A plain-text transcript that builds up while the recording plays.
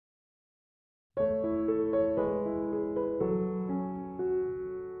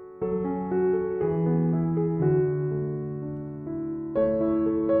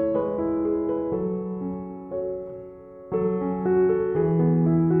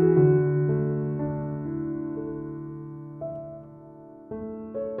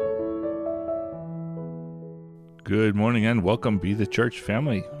Good morning and welcome, Be the Church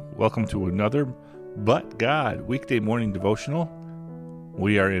family. Welcome to another But God Weekday morning devotional.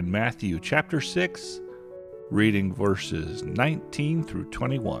 We are in Matthew chapter 6, reading verses 19 through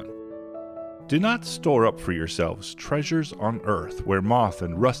 21. Do not store up for yourselves treasures on earth where moth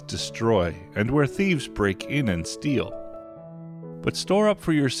and rust destroy and where thieves break in and steal. But store up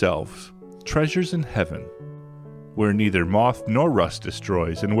for yourselves treasures in heaven where neither moth nor rust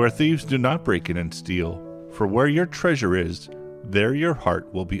destroys and where thieves do not break in and steal. For where your treasure is, there your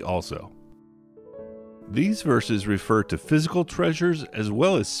heart will be also. These verses refer to physical treasures as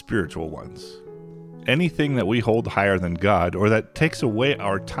well as spiritual ones. Anything that we hold higher than God or that takes away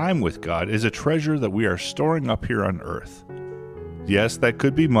our time with God is a treasure that we are storing up here on earth. Yes, that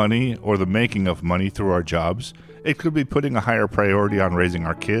could be money or the making of money through our jobs. It could be putting a higher priority on raising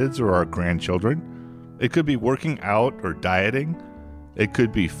our kids or our grandchildren. It could be working out or dieting. It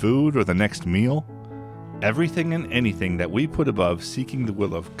could be food or the next meal. Everything and anything that we put above seeking the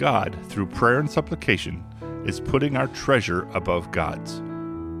will of God through prayer and supplication is putting our treasure above God's.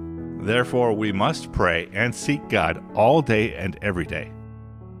 Therefore, we must pray and seek God all day and every day.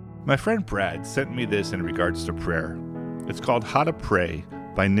 My friend Brad sent me this in regards to prayer. It's called How to Pray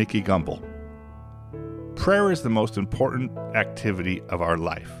by Nikki Gumbel. Prayer is the most important activity of our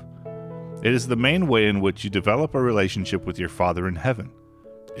life. It is the main way in which you develop a relationship with your Father in heaven.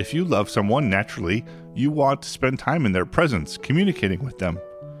 If you love someone, naturally, you want to spend time in their presence, communicating with them.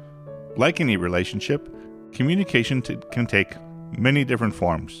 Like any relationship, communication can take many different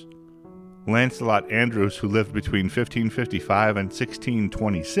forms. Lancelot Andrewes, who lived between 1555 and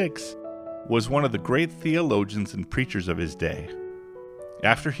 1626, was one of the great theologians and preachers of his day.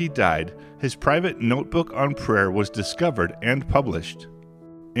 After he died, his private notebook on prayer was discovered and published.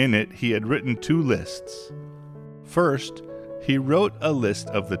 In it, he had written 2 lists. First, he wrote a list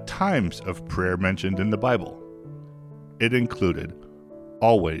of the times of prayer mentioned in the Bible. It included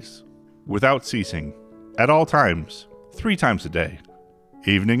always, without ceasing, at all times, 3 times a day,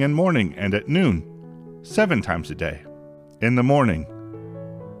 evening and morning and at noon, 7 times a day, in the morning,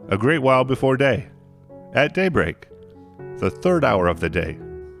 a great while before day, at daybreak, the 3rd hour of the day,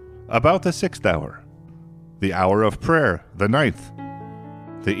 about the 6th hour, the hour of prayer, the 9th,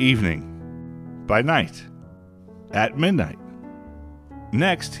 the evening, by night, at midnight.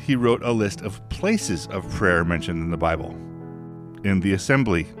 Next, he wrote a list of places of prayer mentioned in the Bible. In the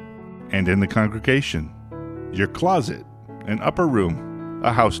assembly and in the congregation, your closet, an upper room,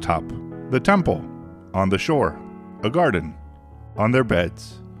 a housetop, the temple, on the shore, a garden, on their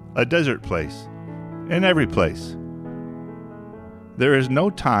beds, a desert place, in every place. There is no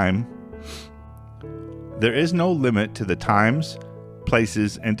limit to the times,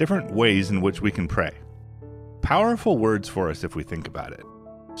 places, and different ways in which we can pray. Powerful words for us if we think about it.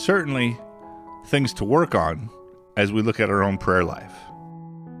 Certainly, things to work on as we look at our own prayer life.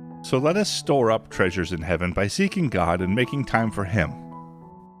 So let us store up treasures in heaven by seeking God and making time for Him.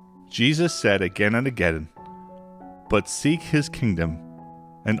 Jesus said again and again, "But seek His kingdom,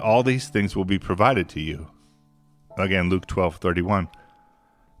 and all these things will be provided to you." Again, Luke 12:31.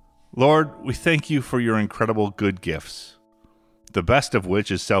 Lord, we thank you for your incredible good gifts, the best of which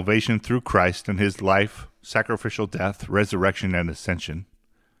is salvation through Christ and His life, sacrificial death, resurrection, and ascension.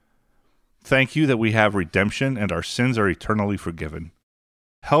 Thank you that we have redemption and our sins are eternally forgiven.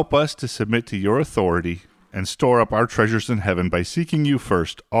 Help us to submit to your authority and store up our treasures in heaven by seeking you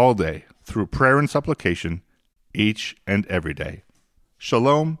first all day through prayer and supplication each and every day.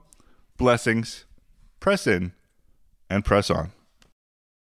 Shalom, blessings, press in, and press on.